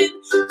Garden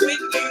with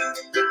you.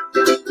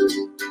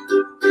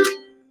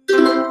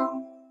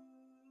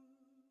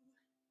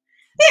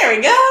 There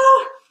we go.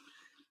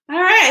 All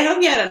right, I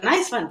hope you had a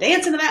nice fun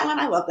dancing to that one.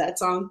 I love that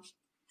song.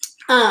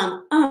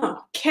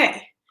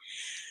 Okay.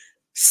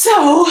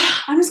 So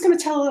I'm just going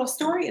to tell a little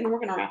story and we're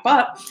going to wrap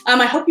up.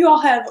 I hope you all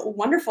have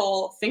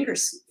wonderful finger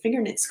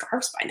knit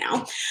scarves by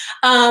now.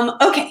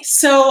 Okay,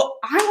 so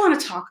I want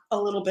to talk a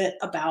little bit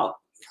about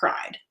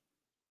Pride.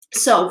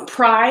 So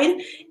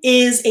Pride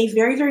is a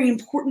very, very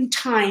important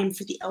time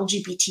for the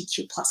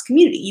LGBTQ+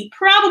 community. You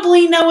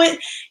probably know it.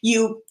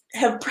 You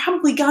have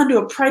probably gone to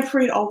a Pride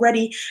parade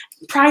already.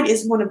 Pride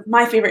is one of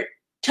my favorite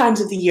times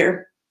of the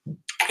year.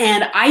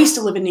 And I used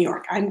to live in New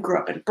York. I grew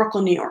up in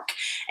Brooklyn, New York,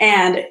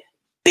 and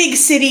big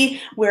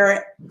city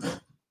where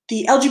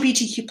the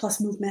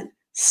LGBTQ+ movement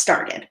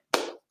started.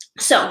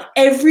 So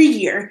every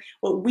year,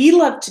 what we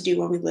loved to do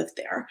when we lived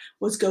there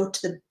was go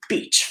to the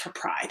beach for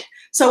Pride.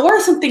 So what are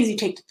some things you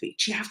take to the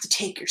beach? You have to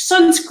take your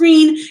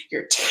sunscreen,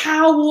 your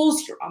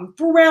towels, your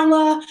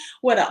umbrella.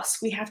 What else?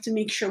 We have to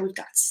make sure we've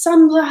got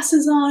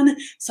sunglasses on.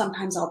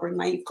 Sometimes I'll bring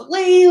my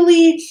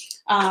ukulele.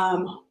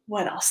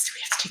 What else do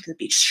we have to take to the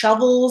beach?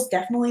 Shovels,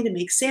 definitely, to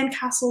make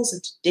sandcastles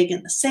and to dig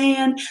in the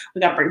sand.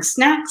 We got to bring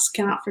snacks.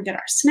 Cannot forget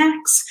our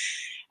snacks.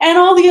 And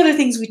all the other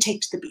things we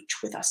take to the beach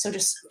with us. So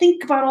just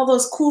think about all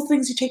those cool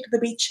things you take to the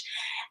beach.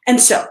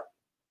 And so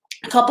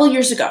a couple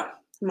years ago,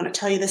 I'm going to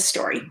tell you this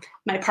story.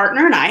 My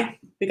partner and I,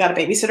 we got a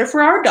babysitter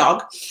for our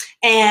dog,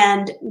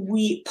 and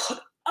we put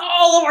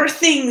all of our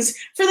things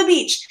for the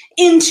beach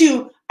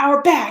into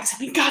our bags,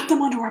 and we got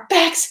them onto our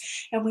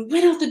backs, and we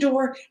went out the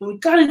door, and we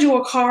got into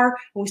a car,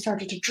 and we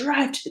started to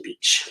drive to the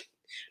beach.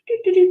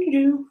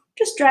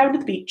 Just driving to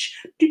the beach.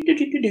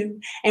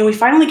 And we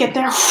finally get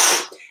there.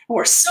 And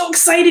we're so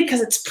excited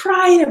because it's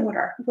Pride and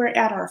we're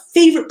at our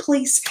favorite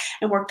place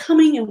and we're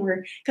coming and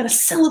we're going to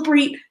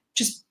celebrate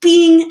just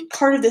being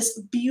part of this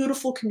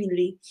beautiful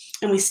community.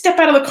 And we step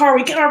out of the car,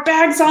 we get our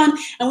bags on,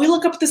 and we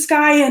look up at the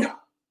sky, and it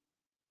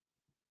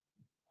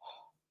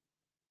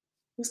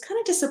was kind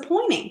of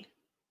disappointing.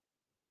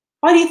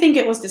 Why do you think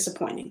it was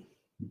disappointing?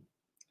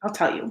 I'll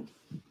tell you.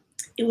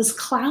 It was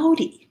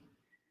cloudy.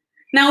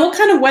 Now, what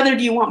kind of weather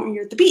do you want when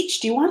you're at the beach?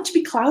 Do you want it to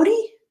be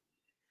cloudy?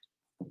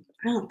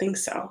 I don't think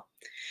so.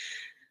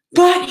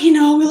 But, you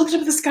know, we looked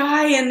up at the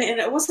sky and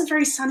it wasn't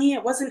very sunny.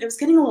 It was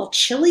getting a little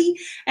chilly.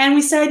 And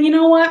we said, you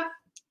know what?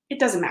 It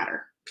doesn't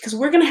matter because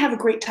we're going to have a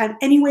great time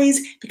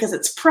anyways because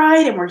it's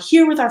Pride and we're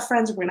here with our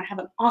friends. And we're going to have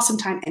an awesome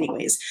time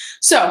anyways.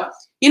 So,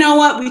 you know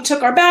what? We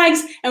took our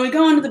bags and we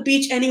go onto the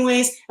beach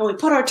anyways and we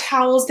put our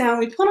towels down.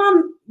 We put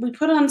on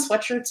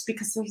sweatshirts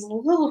because it was a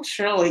little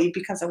chilly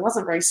because it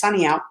wasn't very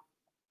sunny out.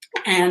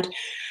 And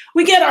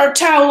we get our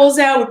towels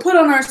out, we put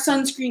on our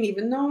sunscreen,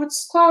 even though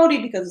it's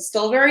cloudy because it's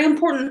still very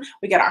important.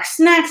 We get our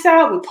snacks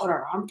out, we put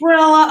our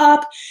umbrella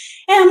up,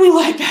 and we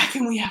lie back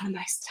and we have a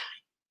nice time.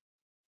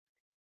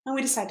 And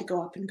we decide to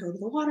go up and go to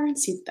the water and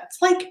see what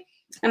that's like.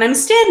 And I'm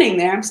standing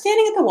there, I'm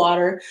standing at the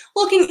water,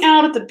 looking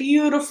out at the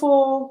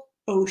beautiful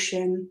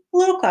ocean. A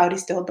little cloudy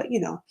still, but you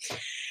know.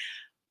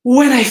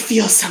 When I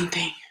feel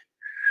something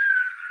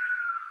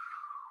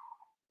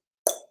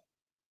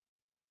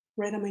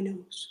right on my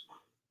nose.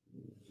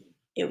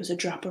 It was a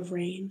drop of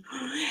rain,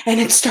 and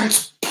it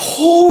starts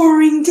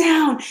pouring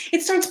down.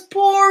 It starts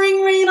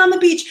pouring rain on the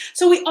beach.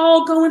 So we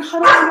all go and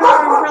huddle under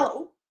our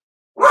umbrella.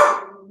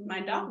 Oh,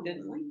 my dog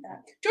didn't like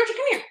that. Georgia,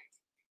 come here.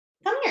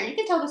 Come here. You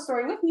can tell the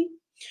story with me.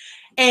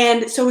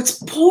 And so it's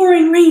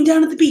pouring rain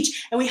down at the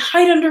beach, and we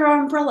hide under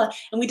our umbrella,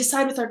 and we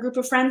decide with our group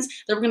of friends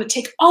that we're going to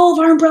take all of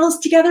our umbrellas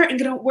together,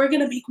 and we're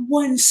going to make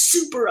one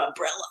super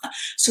umbrella.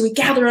 So we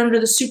gather under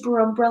the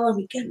super umbrella, and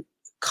we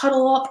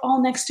cuddle up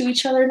all next to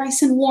each other,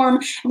 nice and warm,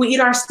 and we eat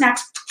our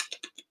snacks.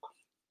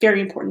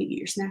 Very important to eat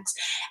your snacks.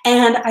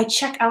 And I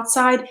check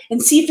outside and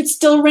see if it's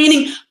still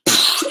raining.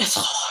 It's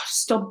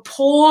still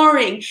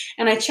pouring.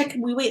 And I check,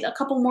 we wait a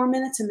couple more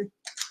minutes and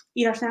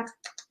eat our snacks.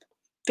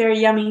 Very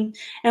yummy.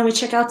 And we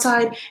check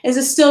outside. Is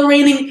it still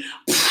raining?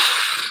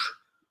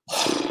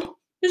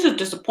 This is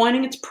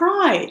disappointing. It's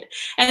Pride.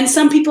 And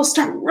some people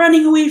start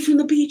running away from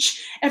the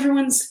beach.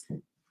 Everyone's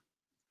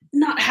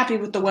not happy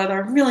with the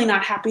weather, really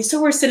not happy.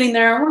 So we're sitting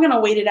there, we're going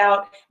to wait it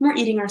out, and we're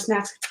eating our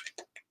snacks.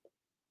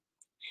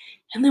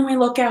 And then we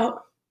look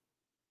out.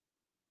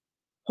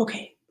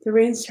 Okay, the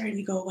rain's starting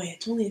to go away.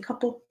 It's only a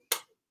couple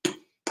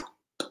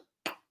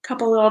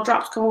little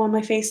drops go on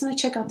my face, and I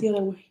check out the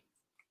other way.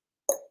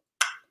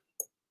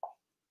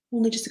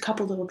 Only just a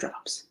couple little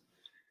drops.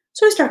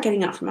 So we start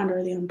getting out from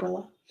under the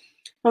umbrella.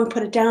 And we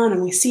put it down,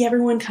 and we see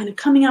everyone kind of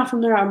coming out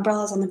from their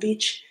umbrellas on the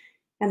beach,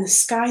 and the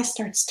sky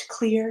starts to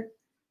clear.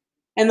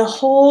 And the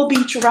whole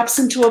beach erupts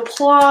into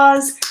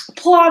applause,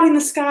 applauding the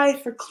sky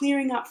for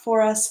clearing up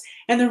for us,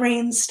 and the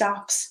rain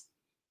stops.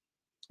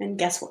 And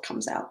guess what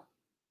comes out?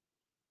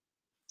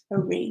 A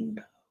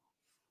rainbow.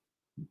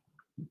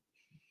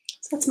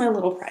 So that's my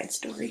little Pride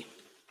story.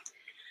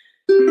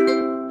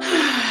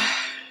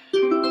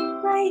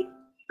 Right?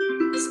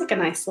 It's like a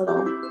nice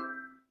little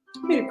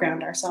way to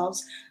ground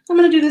ourselves. I'm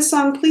going to do this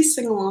song. Please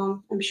sing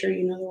along. I'm sure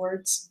you know the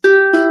words.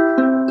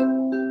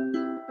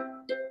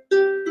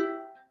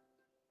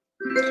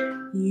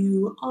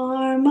 You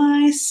are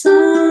my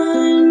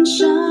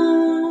sunshine,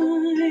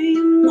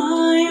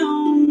 my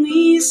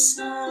only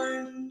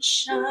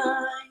sunshine.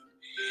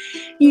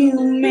 You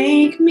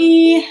make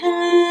me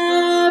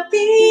happy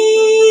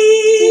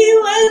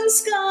when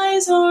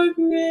skies are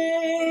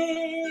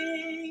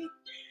gray.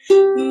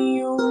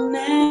 You'll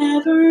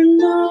never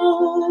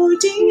know,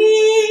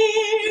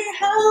 dear,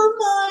 how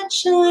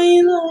much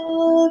I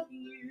love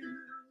you.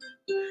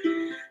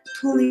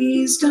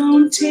 Please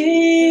don't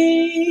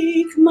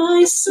take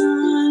my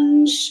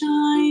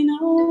sunshine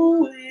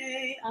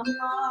away. I'm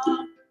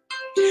not.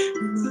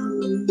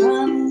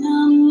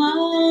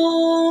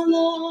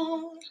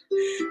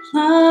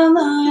 La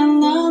la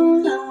la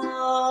la la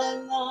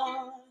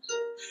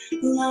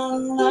la la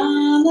la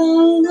la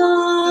la la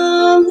la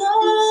la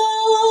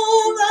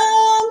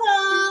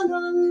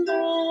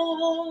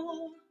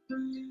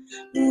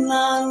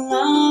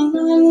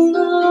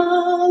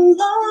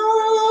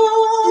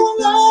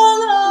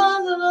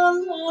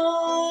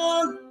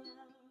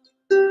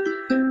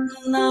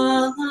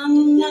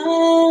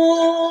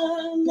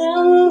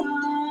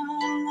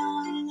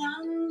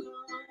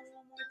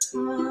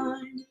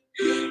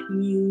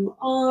You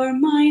are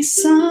my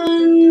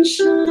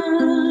sunshine,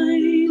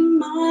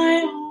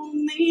 my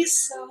only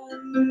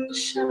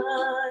sunshine.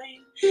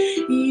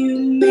 You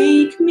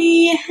make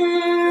me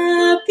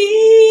happy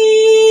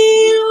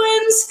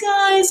when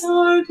skies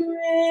are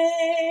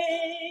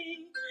gray.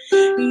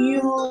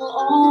 You'll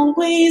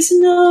always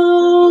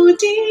know,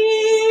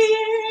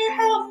 dear,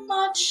 how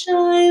much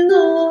I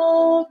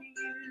love you.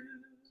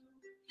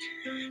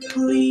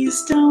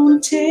 Please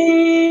don't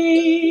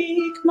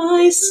take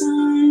my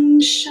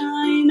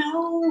sunshine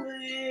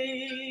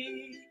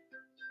away.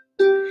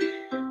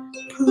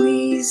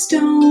 Please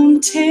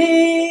don't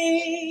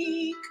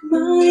take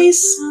my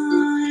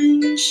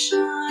sunshine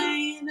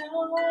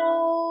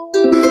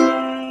away.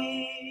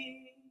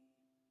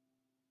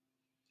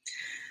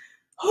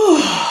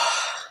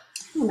 Oh,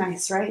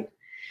 nice, right?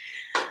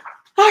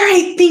 All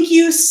right, thank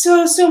you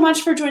so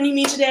much for joining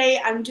me today.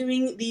 I'm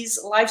doing these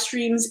live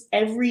streams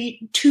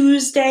every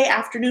Tuesday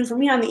afternoon for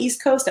me on the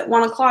East Coast at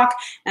 1 o'clock,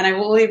 and I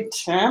will leave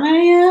 10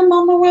 a.m.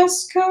 on the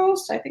West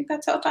Coast. I think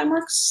that's how time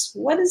works.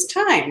 What is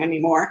time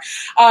anymore?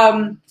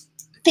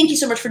 Thank you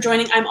so much for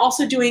joining. I'm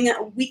also doing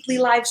weekly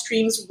live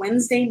streams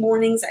Wednesday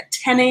mornings at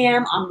 10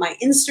 a.m. on my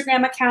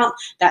Instagram account.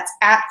 That's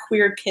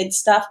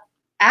 @QueerKidStuff.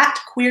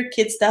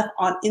 @QueerKidStuff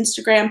on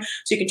Instagram.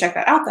 So you can check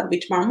that out. That'll be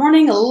tomorrow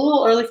morning, a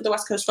little early for the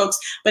West Coast folks,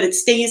 but it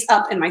stays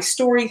up in my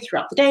story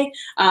throughout the day.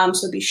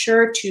 So be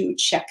sure to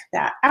check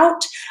that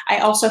out. I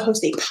also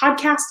host a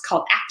podcast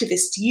called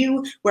Activist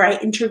You, where I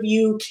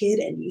interview kid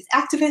and youth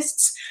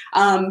activists.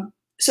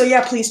 So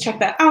yeah, please check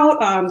that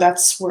out.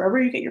 That's wherever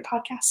you get your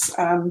podcasts.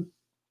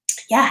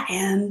 Yeah,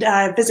 and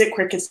visit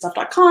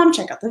queerkidstuff.com,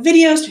 check out the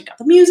videos, check out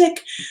the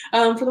music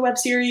for the web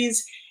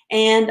series.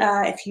 And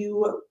if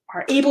you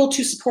are able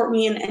to support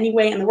me in any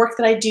way in the work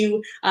that I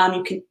do,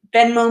 you can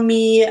Venmo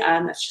me.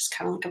 That's just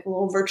kind of like a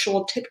little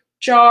virtual tip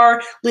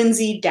jar,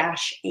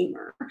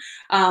 Lindz-Amer,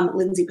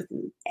 Lindsay with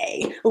an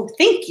A. Oh,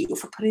 thank you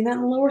for putting that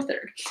in the lower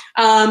third.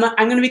 I'm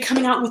going to be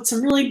coming out with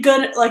some really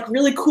good, like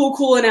really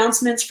cool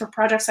announcements for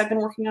projects I've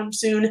been working on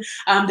soon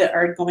that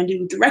are going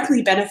to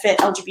directly benefit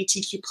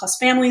LGBTQ+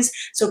 families.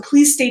 So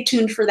please stay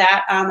tuned for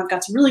that. I've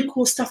got some really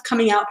cool stuff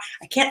coming out.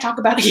 I can't talk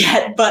about it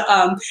yet, but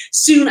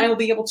soon I will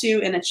be able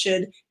to, and it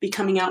should be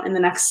coming out in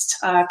the next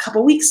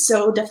couple weeks.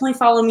 So definitely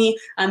follow me.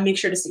 Make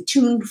sure to stay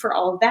tuned for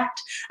all of that.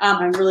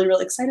 I'm really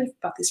excited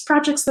about these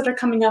projects that are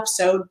coming up,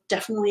 so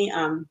definitely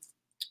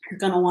you're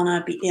gonna want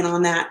to be in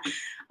on that.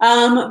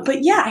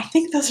 But yeah, I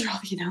think those are all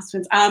the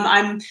announcements.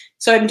 I'm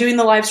doing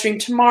the live stream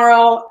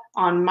tomorrow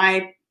on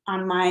my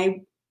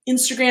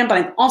Instagram, but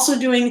I'm also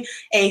doing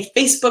a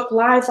Facebook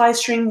live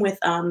stream with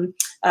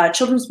a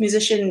children's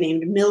musician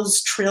named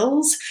Mills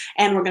Trills,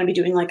 and we're going to be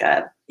doing like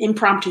a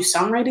impromptu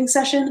songwriting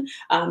session.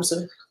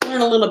 So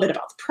learn a little bit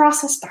about the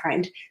process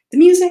behind the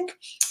music.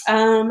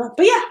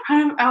 But yeah,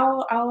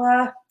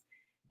 I'll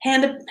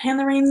hand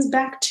the reins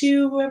back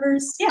to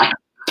whoever's, yeah.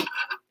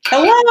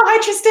 Hello,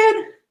 hi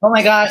Tristan. Oh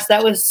my gosh,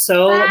 that was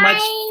so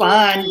much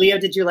fun. Leo,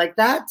 did you like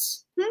that?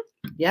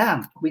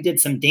 Yeah, we did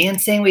some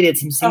dancing, we did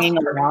some singing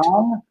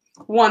along.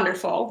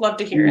 Wonderful, love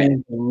to hear it.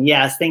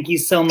 Yes, thank you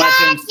so much.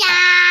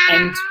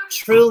 And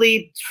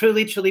truly,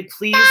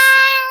 please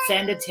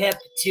send a tip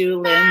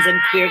to Lindz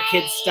and Queer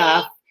Kid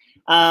Stuff.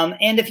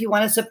 And if you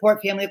want to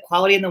support family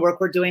equality and the work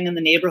we're doing in the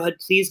neighborhood,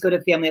 please go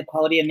to Family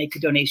Equality and make a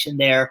donation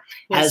there.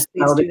 Yes,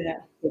 please do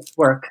that. This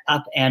work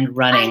up and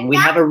running. We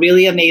have a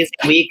really amazing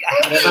week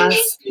ahead of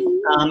us.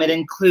 It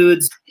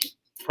includes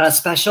a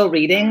special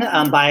reading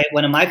by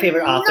one of my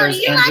favorite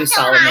authors, Andrew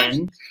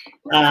Solomon.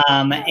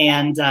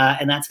 And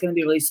that's going to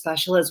be really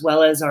special, as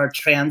well as our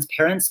trans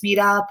parents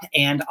meetup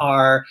and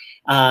our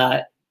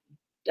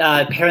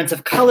Parents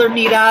of Color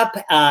meetup,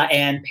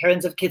 and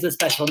Parents of Kids with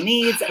Special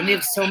Needs. And we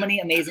have so many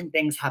amazing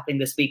things happening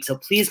this week. So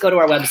please go to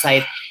our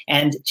website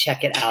and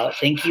check it out.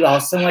 Thank you all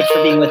so much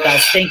for being with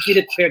us. Thank you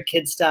to Queer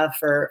Kid Stuff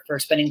for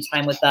spending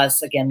time with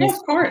us again. Yeah,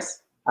 of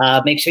course.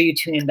 Make sure you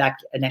tune in back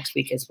next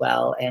week as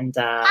well. And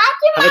have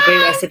a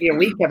great rest of your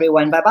week,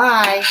 everyone.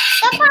 Bye-bye.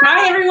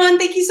 Bye, everyone.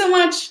 Thank you so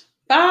much.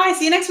 Bye.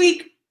 See you next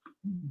week.